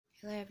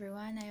Hello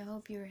everyone, I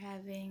hope you're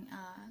having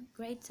a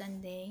great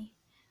Sunday.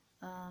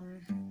 Um,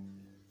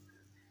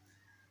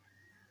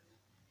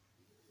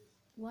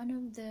 one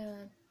of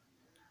the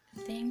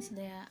things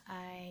that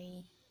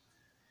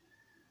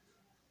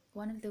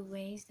one of the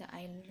ways that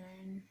I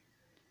learn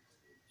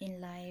in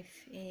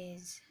life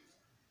is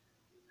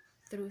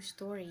through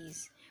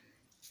stories.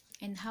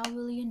 And how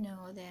will you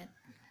know that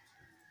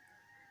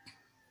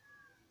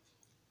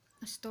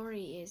a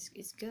story is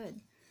good?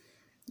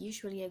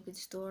 Usually, a good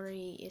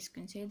story is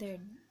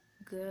considered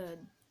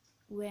good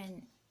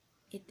when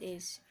it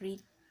is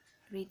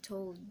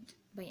retold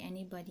by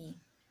anybody.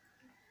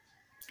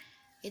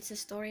 It's a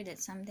story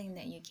that's something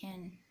that you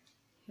can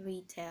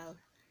retell.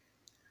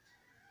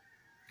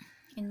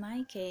 In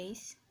my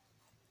case,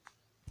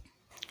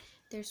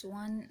 there's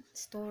one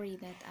story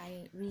that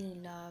I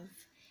really love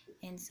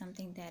and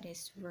something that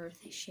is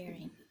worth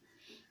sharing.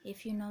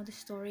 If you know the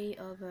story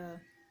of a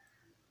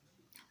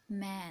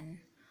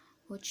man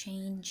who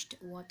changed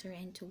water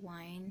into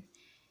wine,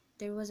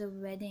 there was a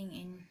wedding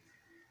in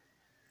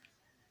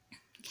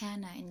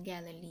Cana in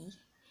Galilee,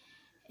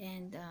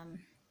 and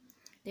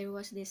there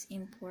was this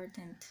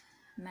important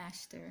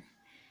master.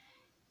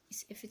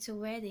 If it's a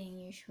wedding,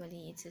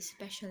 usually it's a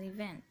special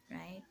event,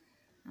 right?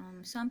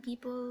 Some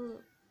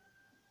people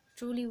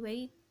truly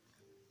wait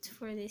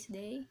for this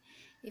day.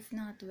 If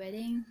not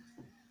wedding,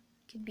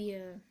 could be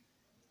a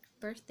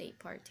birthday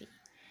party.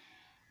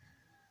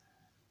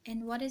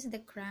 And what is the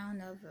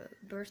crown of a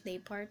birthday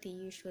party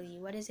usually?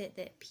 What is it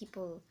that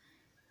people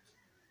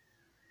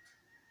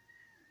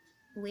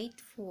wait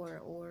for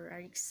or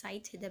are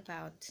excited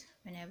about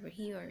whenever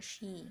he or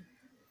she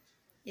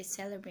is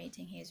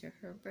celebrating his or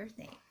her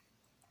birthday?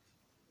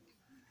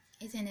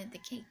 Isn't it the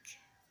cake?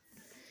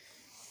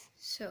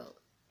 So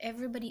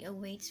everybody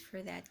awaits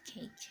for that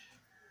cake,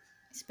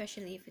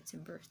 especially if it's a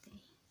birthday.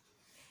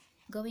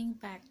 Going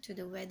back to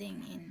the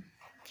wedding in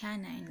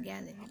Cana in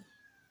Galilee,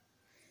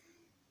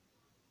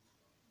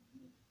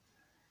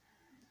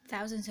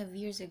 thousands of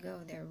years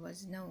ago there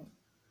was no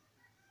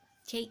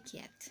cake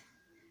yet.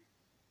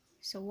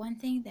 So one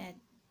thing that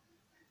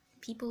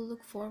people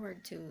look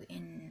forward to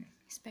in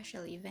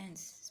special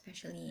events,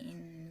 especially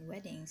in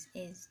weddings,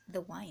 is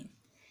the wine.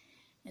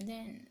 And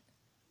then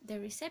the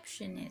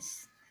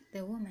receptionist,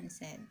 the woman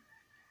said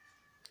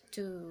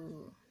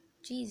to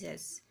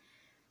Jesus,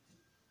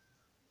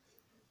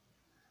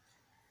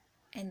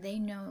 and they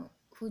know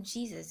who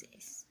Jesus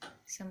is,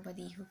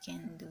 somebody who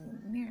can do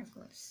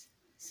miracles.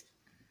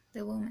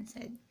 The woman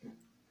said,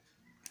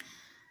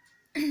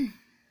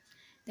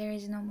 there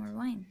is no more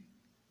wine.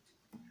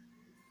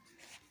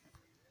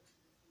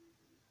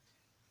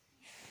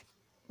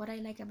 What I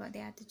like about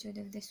the attitude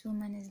of this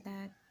woman is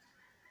that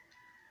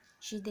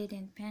she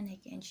didn't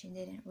panic and she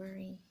didn't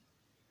worry.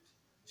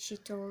 She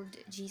told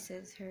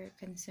Jesus her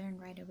concern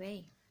right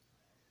away.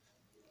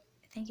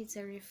 I think it's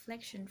a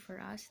reflection for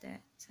us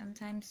that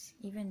sometimes,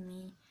 even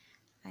me,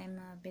 I'm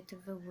a bit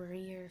of a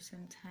worrier.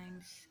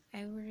 Sometimes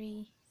I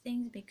worry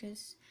things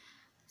because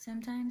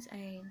sometimes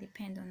I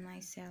depend on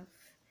myself.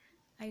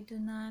 I do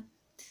not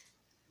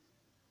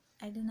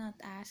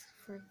ask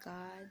for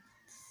God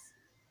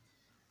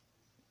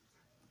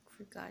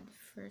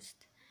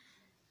first,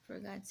 for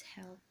God's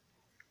help.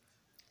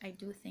 I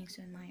do things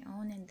on my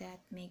own, and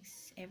that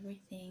makes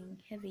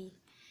everything heavy.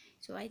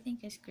 So I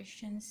think as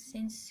Christians,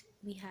 since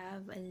we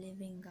have a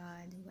living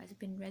God who has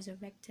been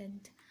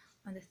resurrected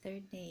on the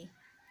third day,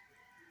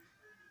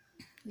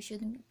 we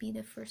shouldn't be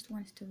the first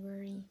ones to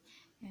worry,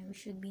 and we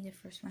should be the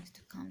first ones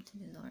to come to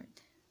the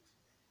Lord.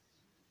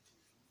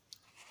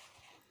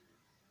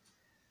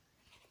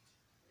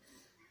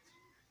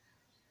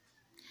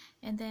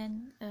 And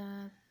then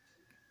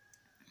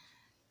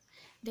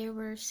there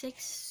were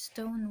 6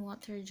 stone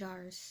water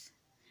jars,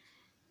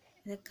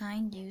 the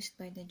kind used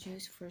by the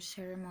Jews for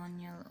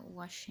ceremonial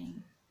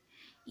washing,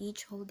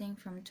 each holding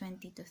from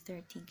 20 to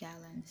 30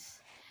 gallons.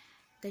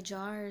 The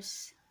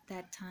jars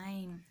that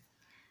time,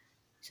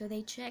 so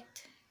they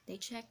checked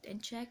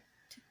and checked,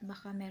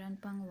 baka meron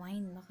pang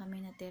wine, baka may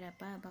natira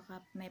pa,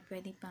 baka may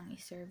pwede pang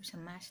iserve sa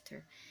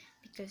master,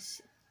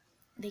 because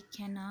they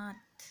cannot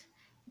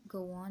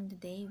go on the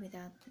day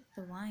without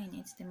the wine.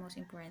 It's the most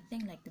important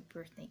thing, like the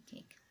birthday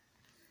cake.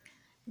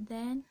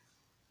 Then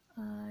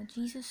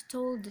Jesus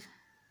told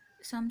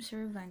some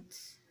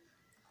servants,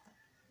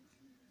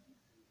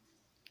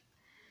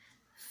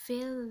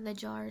 fill the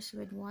jars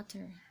with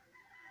water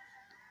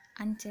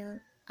until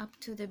up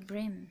to the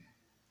brim.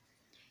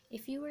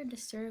 If you were the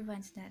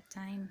servants that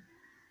time,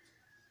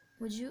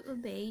 would you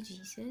obey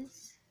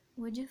Jesus?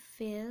 Would you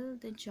fill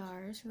the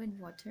jars with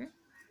water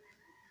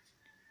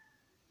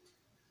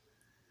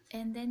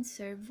and then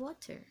serve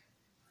water?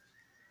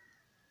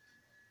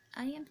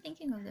 I am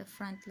thinking of the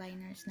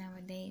frontliners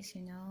nowadays,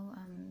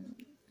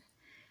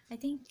 I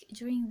think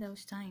during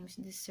those times,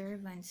 the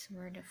servants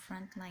were the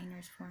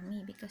frontliners for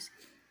me, because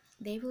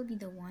they will be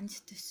the ones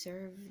to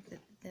serve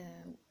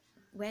the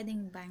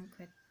wedding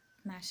banquet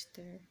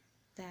master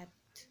that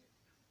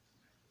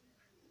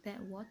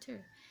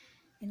water.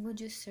 And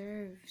would you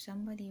serve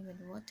somebody with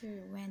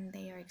water when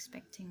they are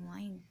expecting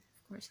wine?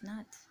 course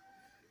not.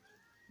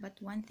 But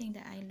one thing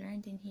that I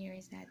learned in here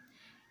is that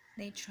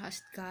they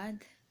trust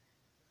God.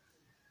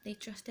 They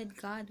trusted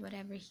God,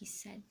 whatever He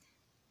said.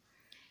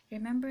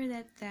 Remember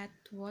that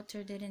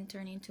water didn't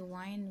turn into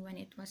wine when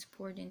it was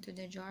poured into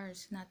the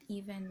jars, not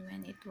even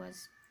when it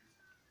was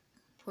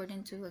poured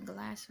into a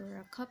glass or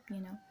a cup,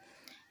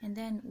 And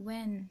then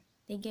when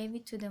they gave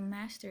it to the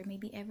master,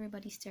 maybe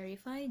everybody's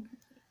terrified.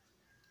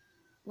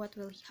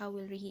 How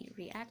will he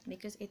react?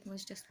 Because it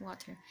was just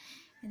water.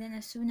 And then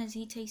as soon as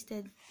he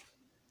tasted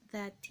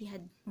that he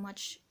had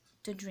much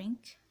to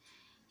drink,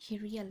 he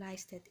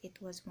realized that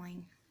it was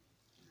wine.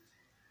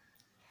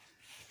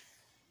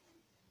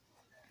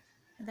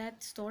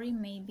 That story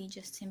may be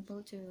just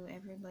simple to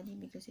everybody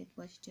because it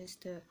was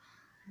just a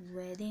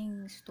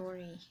wedding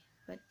story,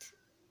 but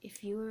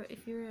if you're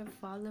a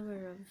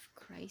follower of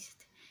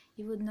Christ,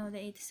 you would know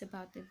that it's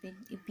about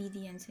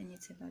obedience and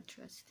it's about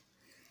trust.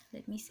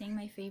 Let me sing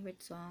my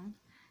favorite song.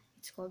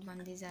 It's called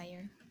One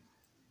Desire.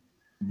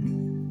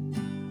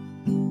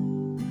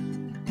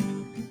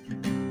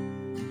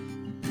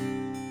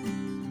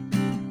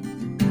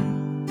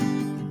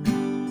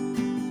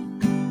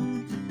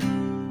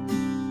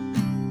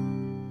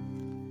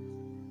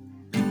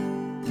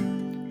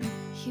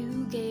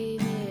 You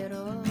gave it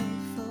all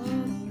for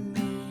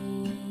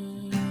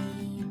me,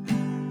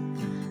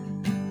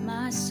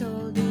 my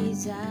sole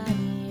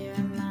desire,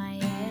 my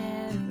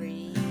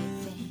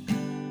everything,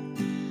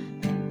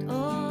 and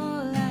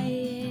all I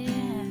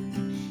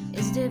am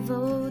is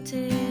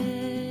devoted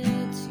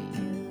to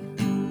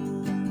you.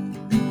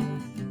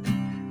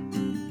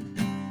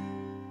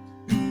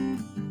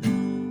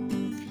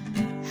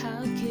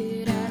 How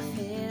could I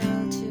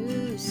fail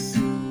to see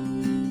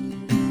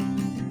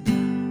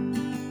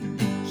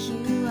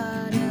you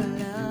are the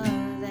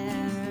love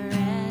that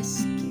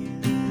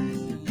rescued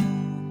me,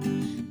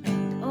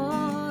 and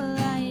all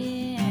I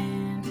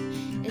am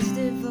is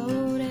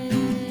devoted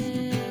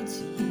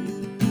to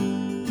you.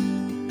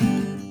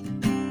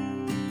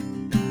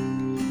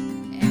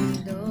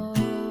 And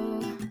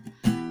oh,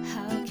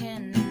 how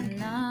can I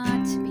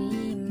not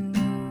be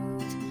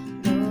moved,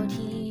 Lord,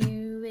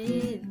 here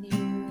with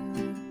you?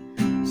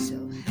 So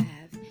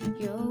have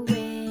your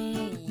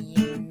way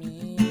in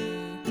me.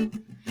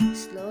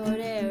 'Cause Lord,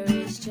 there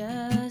is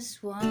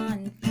just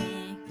one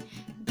thing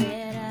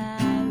that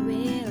I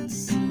will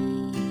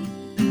see.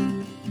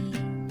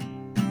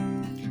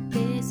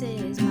 This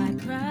is my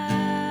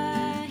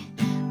cry,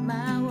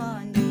 my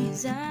one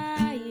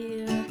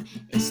desire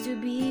is to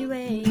be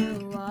where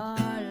you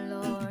are,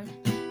 Lord,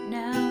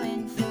 now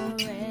and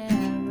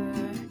forever.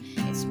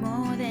 It's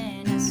more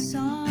than a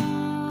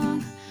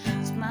song,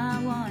 it's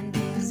my one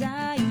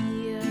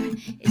desire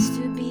is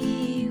to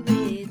be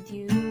with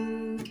you,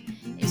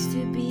 is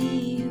to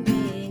be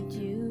with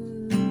you,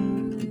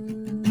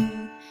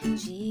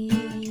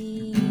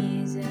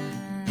 Jesus.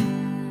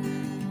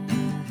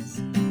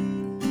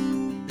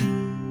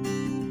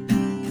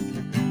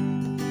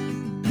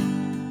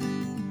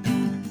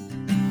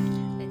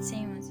 Let's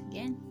sing once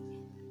again.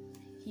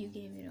 You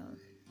gave it all.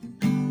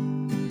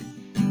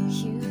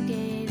 You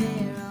gave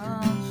it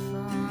all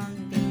for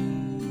me,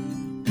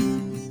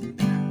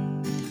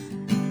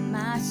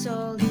 my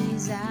sole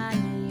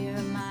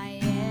desire, my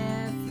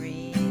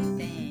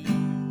everything,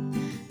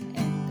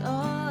 and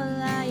all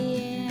I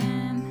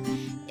am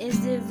is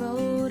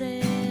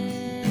devoted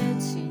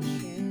to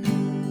you.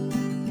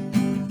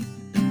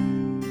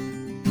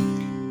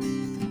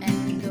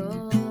 And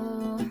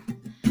oh,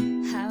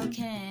 how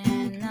can I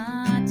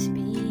not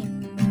be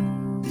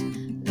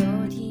moved,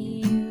 Lord,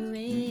 here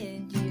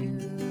with you?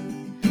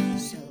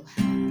 So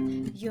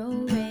have your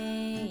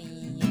way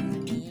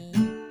in me.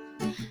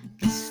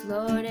 'Cause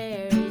Lord,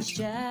 there is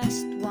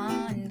just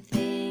one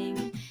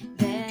thing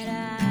that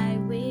I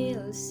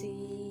will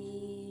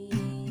see.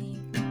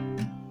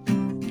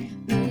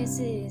 This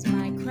is my